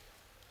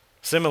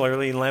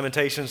 Similarly, in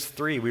Lamentations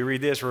 3, we read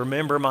this,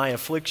 remember my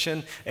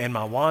affliction and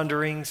my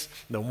wanderings,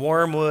 the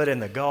wormwood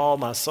and the gall,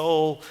 my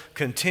soul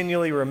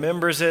continually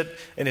remembers it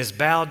and is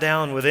bowed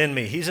down within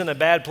me. He's in a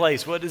bad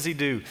place. What does he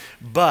do?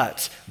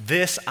 But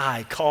this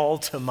I call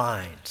to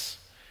mind,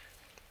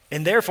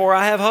 and therefore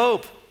I have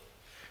hope.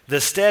 The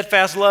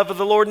steadfast love of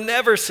the Lord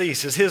never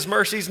ceases. His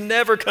mercies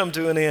never come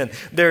to an end.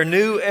 They're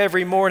new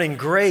every morning.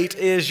 Great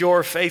is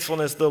your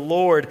faithfulness. The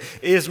Lord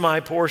is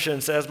my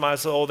portion, says my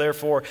soul.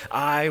 Therefore,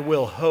 I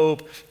will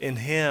hope in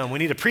Him. We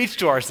need to preach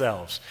to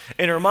ourselves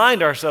and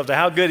remind ourselves of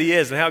how good He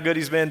is and how good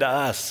He's been to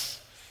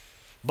us.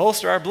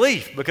 Bolster our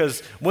belief,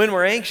 because when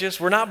we're anxious,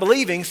 we're not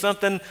believing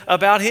something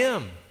about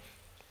Him.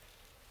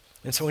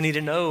 And so we need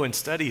to know and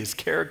study His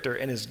character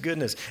and His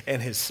goodness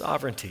and His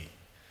sovereignty.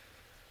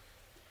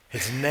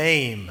 His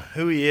name,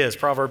 who He is,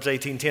 Proverbs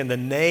 18:10, the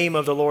name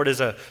of the Lord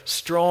is a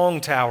strong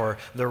tower.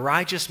 The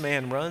righteous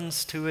man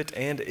runs to it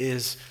and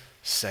is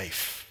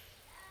safe.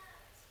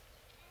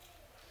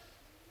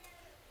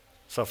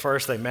 So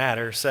first, they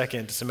matter.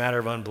 Second, it's a matter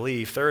of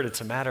unbelief. Third,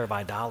 it's a matter of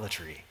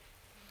idolatry.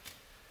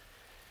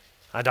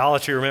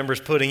 Idolatry remembers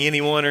putting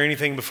anyone or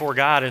anything before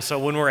God. And so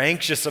when we're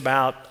anxious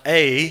about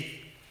A,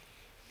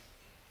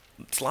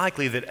 it's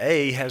likely that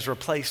A has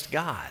replaced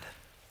God.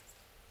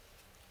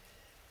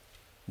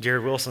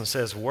 Jared Wilson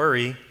says,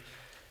 worry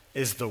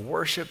is the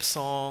worship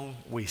song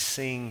we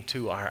sing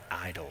to our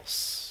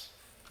idols.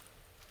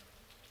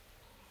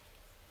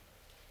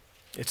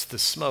 It's the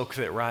smoke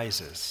that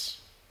rises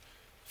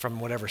from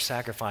whatever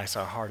sacrifice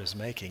our heart is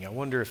making. I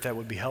wonder if that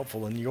would be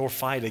helpful in your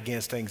fight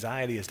against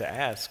anxiety, is to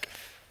ask,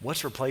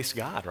 what's replaced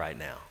God right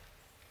now?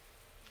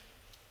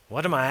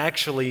 What am I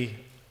actually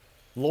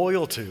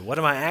loyal to? What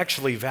am I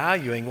actually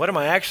valuing? What am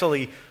I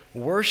actually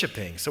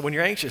worshiping? So when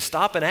you're anxious,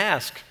 stop and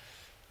ask,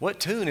 what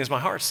tune is my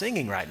heart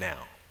singing right now?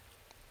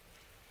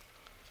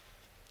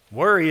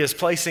 Worry is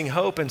placing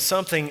hope in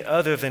something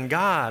other than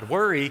God.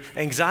 Worry,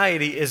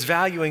 anxiety, is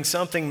valuing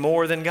something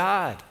more than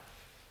God.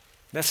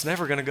 That's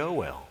never going to go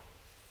well.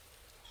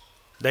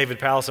 David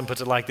Powlison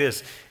puts it like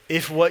this: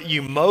 if what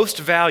you most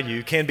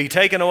value can be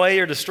taken away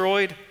or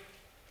destroyed,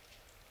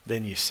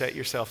 then you set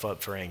yourself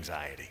up for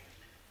anxiety.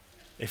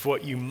 If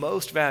what you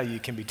most value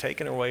can be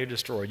taken away or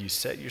destroyed, you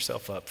set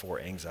yourself up for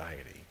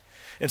anxiety.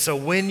 And so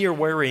when you're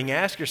worrying,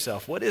 ask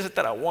yourself, what is it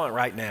that I want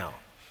right now?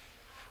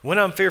 When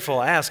I'm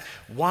fearful, ask,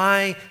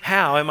 why,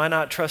 how am I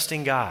not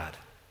trusting God?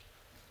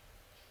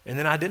 And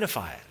then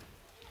identify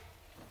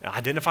it.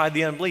 Identify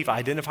the unbelief,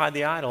 identify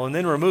the idol, and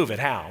then remove it.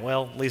 How?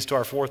 Well, leads to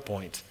our fourth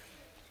point.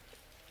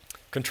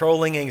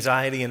 Controlling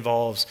anxiety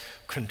involves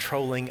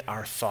controlling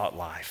our thought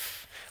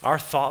life. Our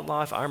thought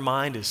life, our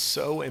mind is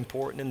so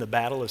important in the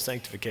battle of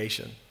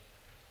sanctification.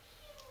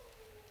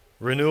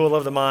 Renewal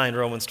of the mind,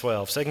 Romans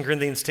 12. 2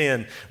 Corinthians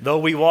 10, though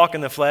we walk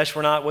in the flesh,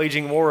 we're not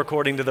waging war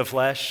according to the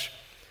flesh.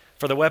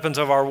 For the weapons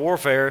of our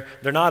warfare,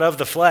 they're not of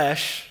the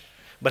flesh,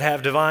 but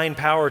have divine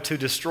power to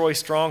destroy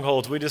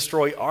strongholds. We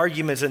destroy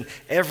arguments and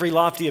every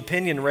lofty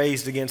opinion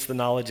raised against the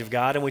knowledge of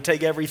God, and we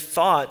take every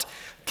thought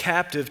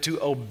captive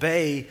to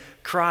obey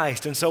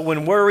Christ. And so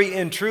when worry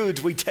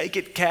intrudes, we take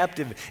it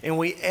captive and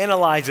we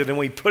analyze it and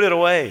we put it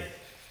away.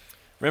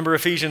 Remember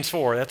Ephesians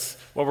 4, that's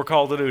what we're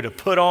called to do, to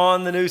put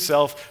on the new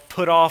self,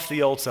 put off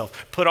the old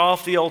self. Put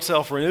off the old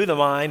self, renew the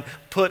mind,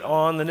 put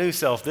on the new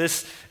self.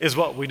 This is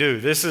what we do.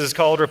 This is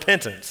called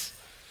repentance.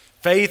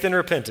 Faith and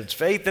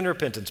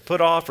repentance,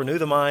 put off, renew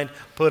the mind,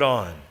 put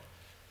on.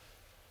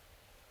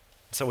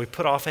 So we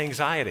put off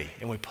anxiety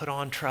and we put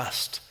on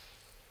trust.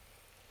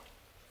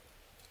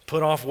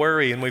 Put off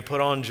worry and we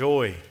put on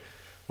joy.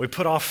 We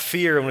put off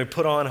fear and we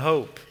put on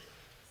hope.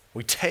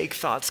 We take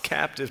thoughts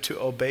captive to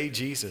obey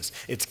Jesus.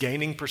 It's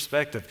gaining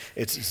perspective.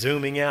 It's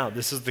zooming out.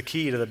 This is the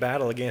key to the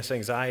battle against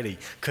anxiety.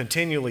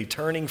 Continually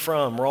turning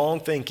from wrong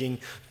thinking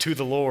to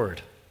the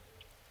Lord.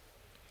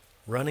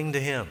 Running to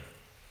Him.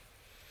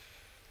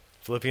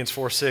 Philippians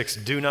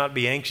 4:6, do not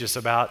be anxious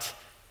about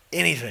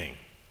anything,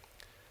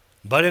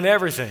 but in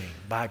everything,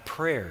 by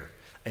prayer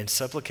and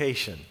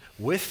supplication,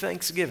 with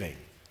thanksgiving,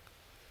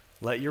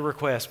 let your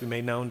requests be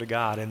made known to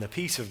God, and the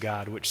peace of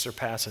God, which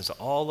surpasses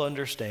all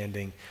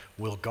understanding,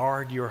 will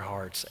guard your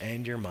hearts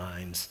and your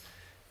minds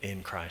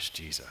in Christ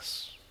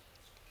Jesus.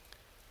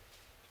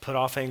 Put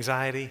off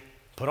anxiety,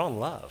 put on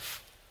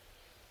love.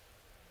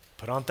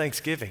 Put on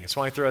thanksgiving. That's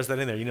why he throws that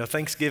in there. You know,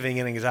 thanksgiving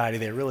and anxiety,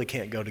 they really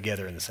can't go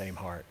together in the same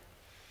heart.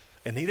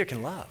 And neither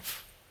can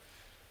love.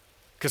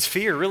 Because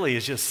fear really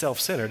is just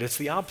self-centered. It's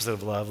the opposite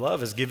of love.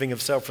 Love is giving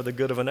of self for the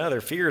good of another.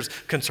 Fear is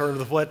concerned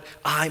with what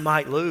I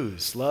might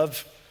lose.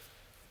 Love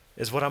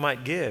is what I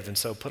might give. And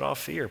so put off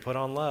fear, put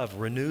on love.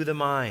 Renew the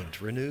mind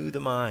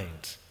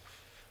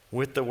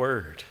with the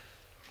word.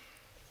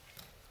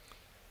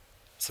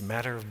 It's a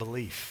matter of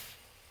belief.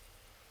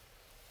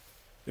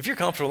 If you're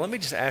comfortable, let me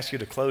just ask you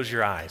to close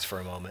your eyes for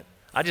a moment.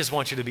 I just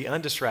want you to be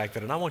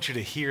undistracted, and I want you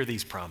to hear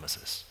these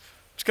promises.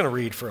 I'm just going to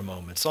read for a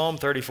moment. Psalm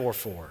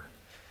 34:4.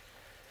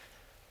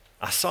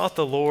 I sought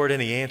the Lord,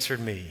 and He answered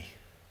me,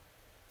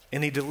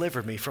 and He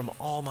delivered me from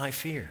all my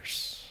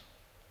fears.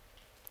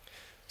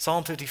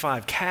 Psalm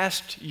 55,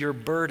 cast your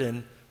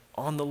burden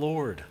on the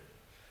Lord,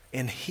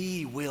 and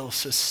He will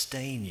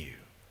sustain you.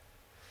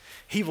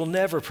 He will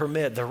never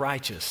permit the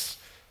righteous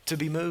to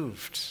be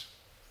moved.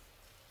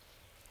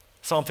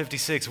 Psalm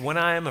 56, when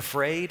I am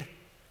afraid,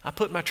 I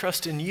put my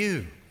trust in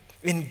you.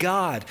 In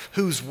God,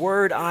 whose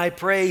word I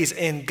praise,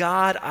 in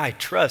God I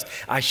trust.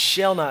 I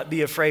shall not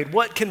be afraid.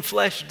 What can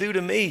flesh do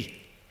to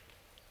me?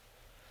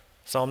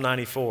 Psalm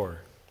 94.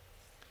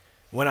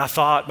 When I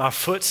thought my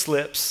foot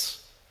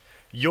slips,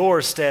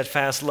 your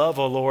steadfast love,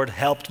 O Lord,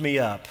 helped me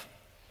up.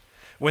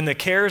 When the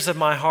cares of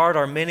my heart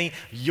are many,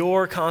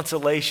 your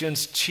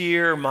consolations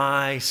cheer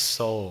my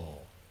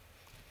soul.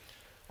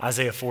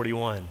 Isaiah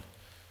 41.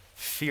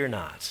 Fear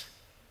not.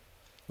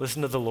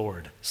 Listen to the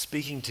Lord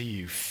speaking to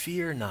you.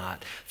 Fear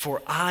not,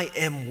 for I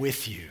am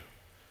with you.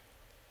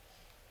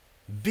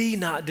 Be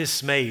not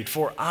dismayed,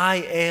 for I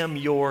am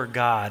your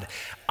God.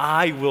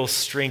 I will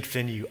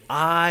strengthen you.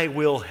 I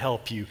will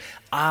help you.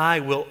 I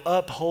will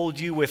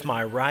uphold you with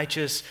my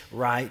righteous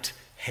right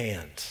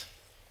hand.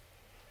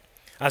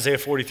 Isaiah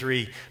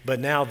 43, but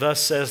now thus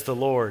says the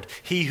Lord,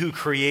 he who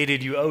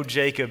created you, O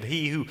Jacob,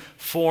 he who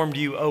formed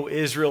you, O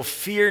Israel,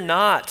 fear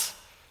not,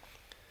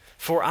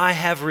 for I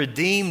have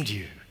redeemed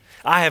you.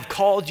 I have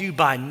called you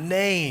by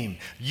name.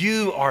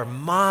 You are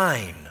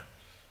mine.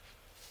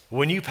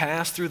 When you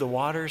pass through the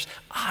waters,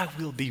 I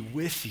will be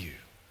with you.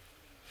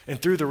 And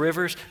through the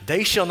rivers,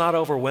 they shall not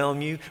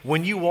overwhelm you.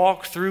 When you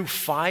walk through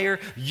fire,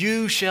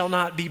 you shall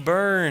not be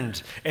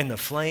burned, and the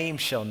flame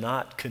shall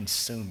not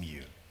consume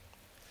you.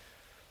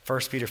 1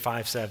 Peter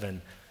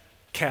 5:7,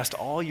 cast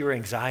all your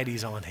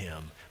anxieties on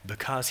him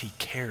because he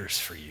cares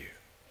for you.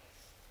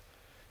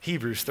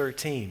 Hebrews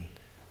 13,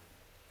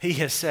 he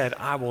has said,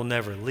 I will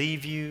never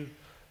leave you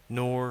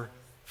nor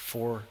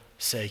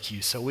forsake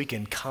you. So we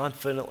can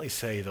confidently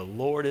say, the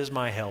Lord is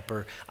my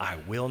helper. I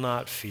will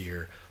not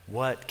fear.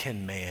 What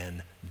can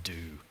man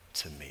do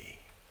to me?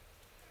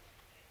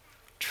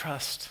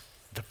 Trust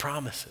the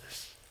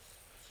promises.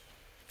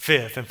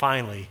 Fifth and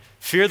finally,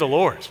 fear the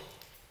Lord.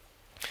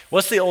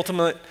 What's the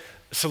ultimate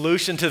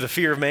solution to the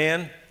fear of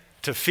man,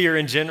 to fear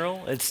in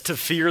general? It's to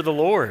fear the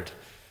Lord.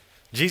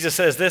 Jesus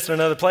says this in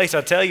another place,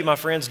 I tell you, my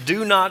friends,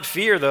 do not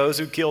fear those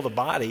who kill the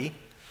body,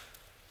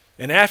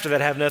 and after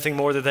that have nothing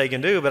more that they can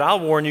do, but I'll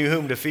warn you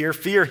whom to fear.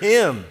 Fear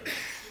him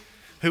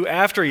who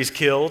after he's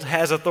killed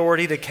has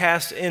authority to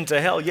cast into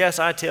hell. Yes,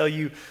 I tell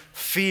you,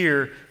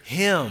 fear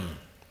him.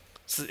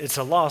 It's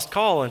a lost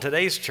call in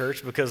today's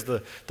church because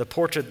the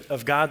portrait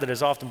of God that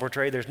is often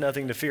portrayed, there's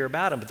nothing to fear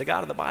about him. But the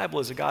God of the Bible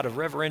is a God of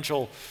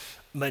reverential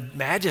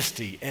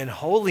majesty and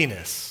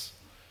holiness.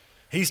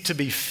 He's to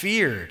be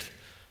feared.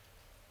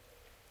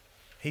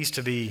 He's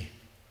to be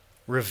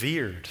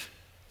revered.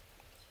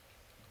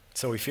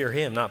 So we fear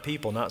him, not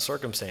people, not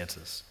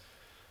circumstances.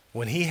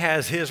 When he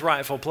has his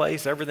rightful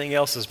place, everything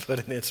else is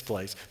put in its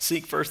place.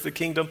 Seek first the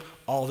kingdom,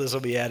 all this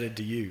will be added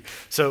to you.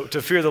 So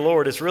to fear the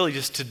Lord is really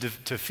just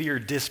to fear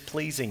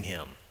displeasing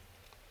him.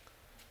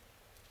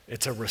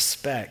 It's a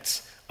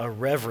respect, a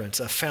reverence,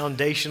 a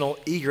foundational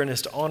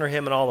eagerness to honor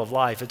him in all of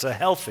life. It's a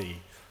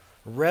healthy,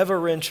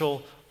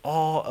 reverential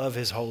awe of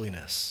his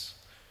holiness.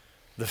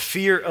 The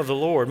fear of the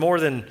Lord, more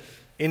than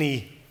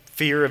any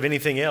fear of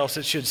anything else,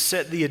 it should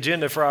set the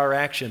agenda for our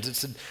actions. It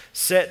should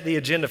set the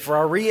agenda for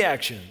our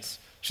reactions.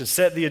 Should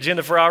set the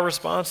agenda for our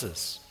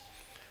responses.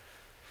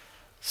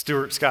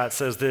 Stuart Scott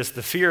says this,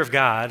 the fear of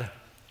God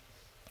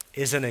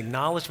is an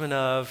acknowledgement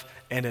of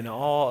and an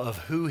awe of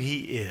who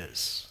he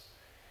is,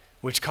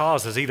 which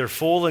causes either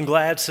full and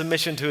glad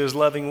submission to his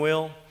loving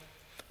will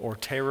or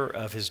terror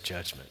of his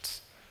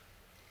judgments.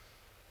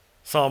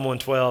 Psalm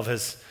 112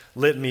 has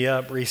lit me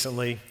up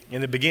recently,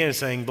 and it begins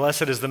saying,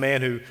 blessed is the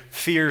man who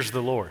fears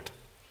the Lord.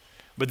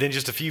 But then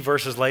just a few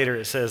verses later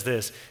it says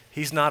this,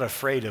 he's not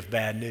afraid of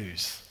bad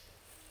news.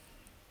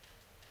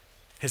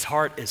 His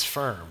heart is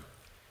firm,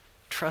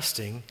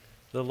 trusting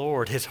the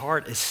Lord. His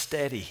heart is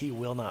steady. He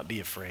will not be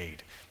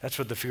afraid. That's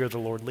what the fear of the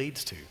Lord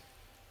leads to.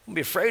 Don't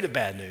be afraid of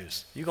bad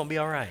news. You're going to be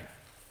all right.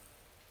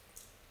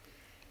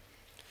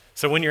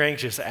 So when you're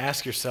anxious,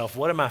 ask yourself,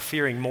 what am I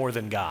fearing more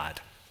than God?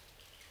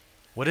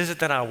 What is it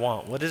that I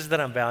want? What is it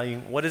that I'm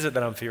valuing? What is it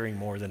that I'm fearing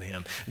more than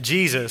him?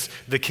 Jesus,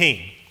 the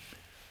King,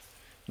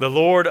 the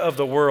Lord of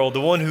the world,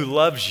 the one who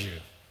loves you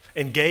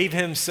and gave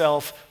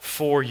himself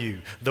for you,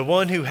 the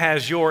one who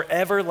has your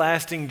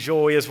everlasting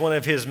joy as one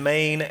of his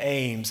main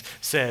aims,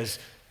 says,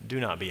 do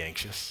not be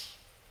anxious.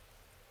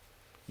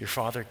 Your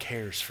Father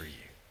cares for you.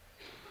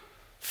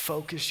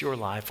 Focus your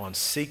life on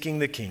seeking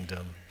the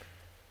kingdom,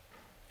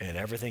 and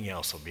everything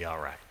else will be all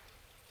right.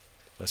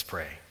 Let's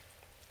pray.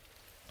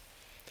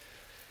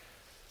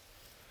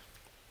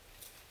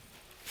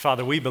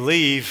 Father, we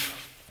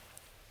believe.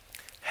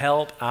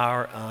 Help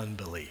our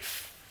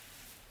unbelief.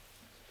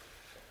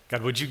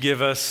 God, would you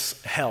give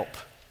us help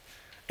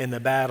in the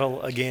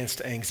battle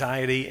against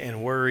anxiety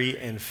and worry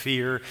and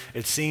fear?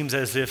 It seems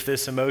as if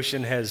this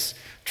emotion has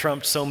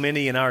trumped so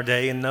many in our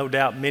day, and no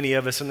doubt many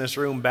of us in this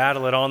room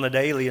battle it on the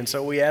daily, and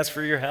so we ask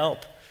for your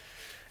help.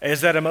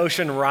 As that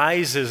emotion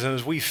rises and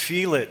as we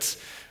feel it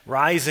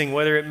rising,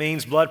 whether it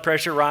means blood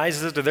pressure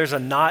rises or there's a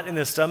knot in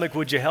the stomach,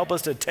 would you help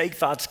us to take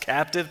thoughts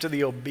captive to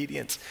the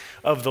obedience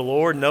of the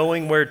Lord,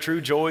 knowing where true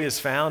joy is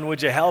found?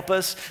 Would you help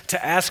us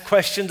to ask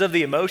questions of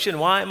the emotion?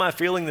 Why am I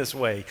feeling this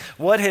way?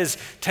 What has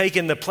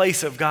taken the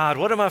place of God?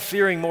 What am I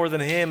fearing more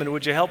than him? And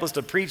would you help us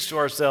to preach to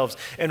ourselves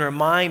and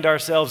remind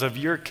ourselves of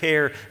your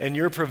care and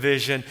your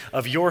provision,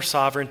 of your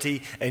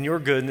sovereignty and your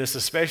goodness,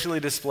 especially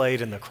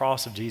displayed in the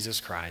cross of Jesus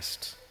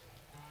Christ?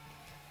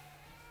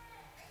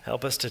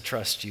 Help us to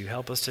trust you.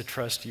 Help us to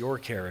trust your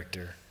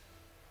character.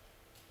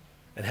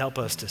 And help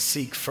us to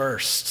seek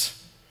first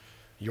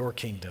your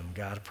kingdom.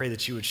 God, I pray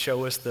that you would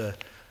show us the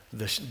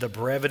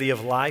brevity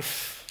of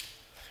life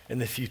and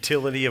the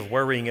futility of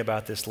worrying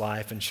about this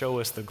life, and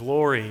show us the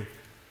glory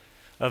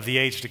of the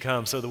age to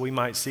come so that we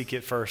might seek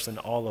it first in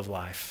all of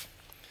life,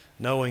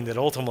 knowing that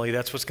ultimately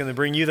that's what's going to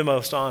bring you the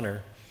most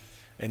honor,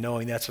 and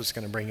knowing that's what's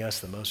going to bring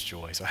us the most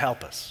joy. So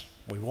help us.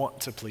 We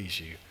want to please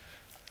you.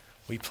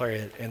 We pray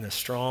it in the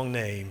strong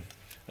name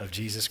of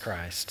Jesus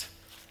Christ.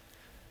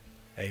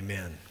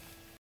 Amen.